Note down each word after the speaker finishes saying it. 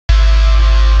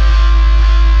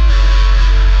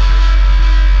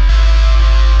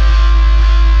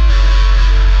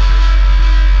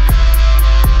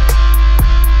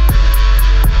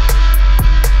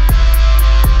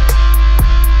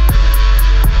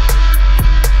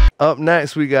Up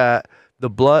next, we got the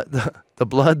blood,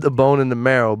 the bone, and the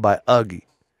marrow by Ugggy.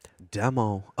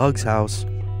 Demo, Ugg's house.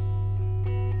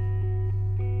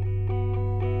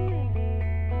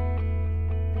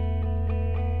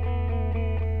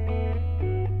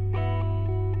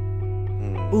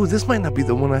 Ooh, this might not be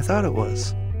the one I thought it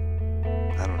was.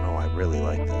 I don't know. I really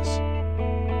like this.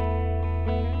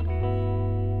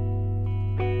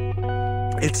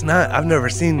 It's not. I've never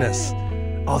seen this.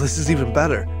 Oh, this is even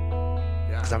better.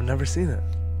 Because I've never seen it.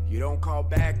 You don't call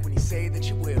back when you say that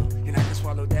you will, and I can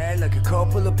swallow that like a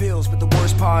couple of pills. But the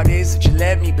worst part is that you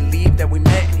let me believe that we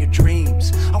met in your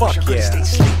dreams. I wish I could've stayed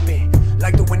sleeping,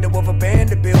 like the window of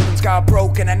abandoned buildings got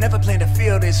broken. I never planned to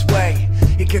feel this way.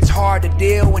 It gets hard to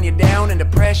deal when you're down and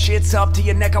depressed. Shit's up to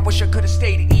your neck. I wish I could've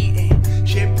stayed eating.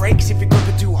 Shit breaks if you're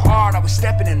gripping too hard. I was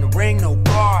stepping in the ring, no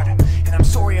guard. And I'm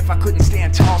sorry if I couldn't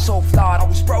stand tall, so flawed. I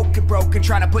was broken,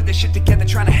 trying to put this shit together,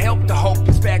 trying to help the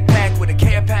hopeless backpack with a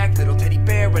care pack, little teddy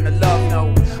bear and a love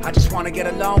note. I just want to get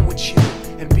along with you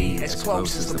and be as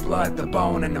close as the blood, the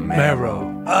bone, and the marrow.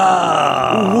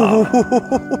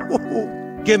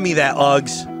 Give me that,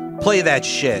 Uggs. Play that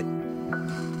shit.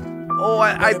 Oh,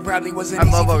 I probably wasn't I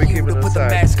easy love how for we you keep to it put the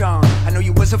aside. mask on. I know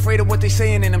you was afraid of what they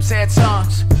saying in them sad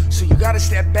songs. So you gotta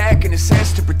step back and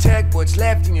assess to protect what's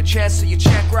left in your chest. So you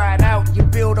check right out, you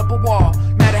build up a wall.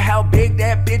 Matter how big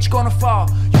that bitch gonna fall.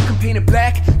 You can paint it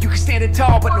black, you can stand it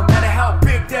tall, but no matter how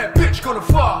big that bitch gonna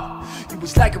fall. It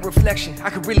was like a reflection, I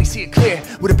could really see it clear.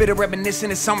 With a bit of reminiscing,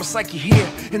 it's almost like you're here.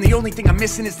 And the only thing I'm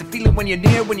missing is the feeling when you're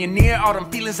near. When you're near, all them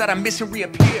feelings that I'm missing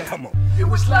reappear. Come on. It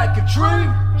was like a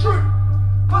dream,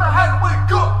 but I had to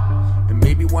wake up. And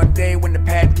maybe one day when the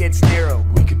path gets narrow,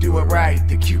 we could do it right.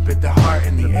 The cupid, the heart,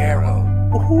 and the arrow.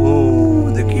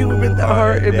 Ooh, the cupid, the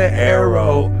heart, and the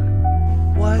arrow.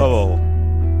 What? Oh.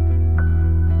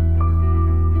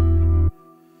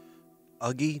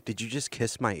 Uggy, did you just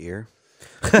kiss my ear?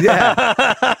 Yeah,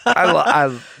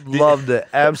 I loved it.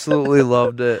 Absolutely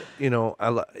loved it. You know,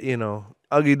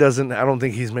 Ugggy doesn't. I don't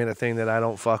think he's made a thing that I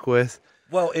don't fuck with.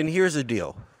 Well, and here's the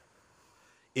deal.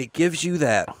 It gives you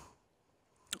that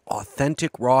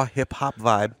authentic, raw hip-hop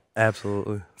vibe.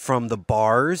 Absolutely. From the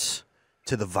bars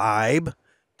to the vibe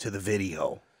to the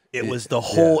video. It was the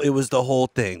whole it was the whole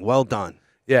thing. Well done.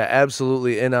 Yeah,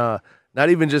 absolutely. And not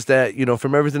even just that, you know,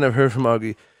 from everything I've heard from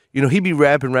Ugggy, you know, he be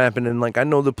rapping, and like I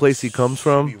know the place he comes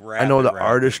from. I know the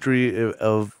artistry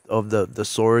of the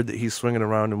sword that he's swinging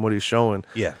around and what he's showing.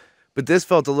 Yeah. But this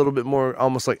felt a little bit more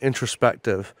almost like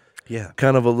introspective. Yeah.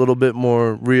 Kind of a little bit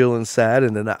more real and sad.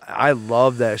 And then I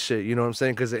love that shit, you know what I'm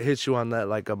saying? Because it hits you on that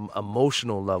like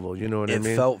emotional level, you know what I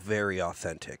mean? It felt very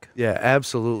authentic. Yeah,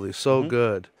 absolutely. So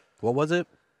good. What was it?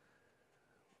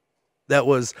 That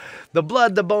was The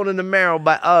Blood, the Bone, and the Marrow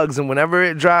by Uggs. And whenever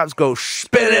it drops, go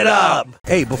spin it up.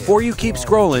 Hey, before you keep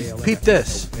scrolling, peep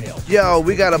this. Yo,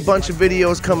 we got a bunch of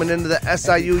videos coming into the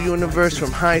SIU universe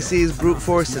from High C's Brute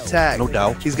Force Attack. No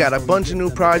doubt. He's got a bunch of new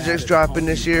projects dropping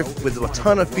this year with a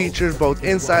ton of features both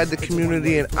inside the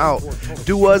community and out.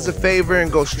 Do us a favor and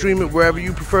go stream it wherever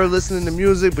you prefer listening to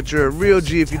music, but you're a real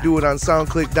G if you do it on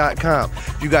SoundClick.com.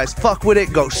 If you guys fuck with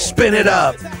it, go spin it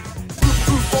up.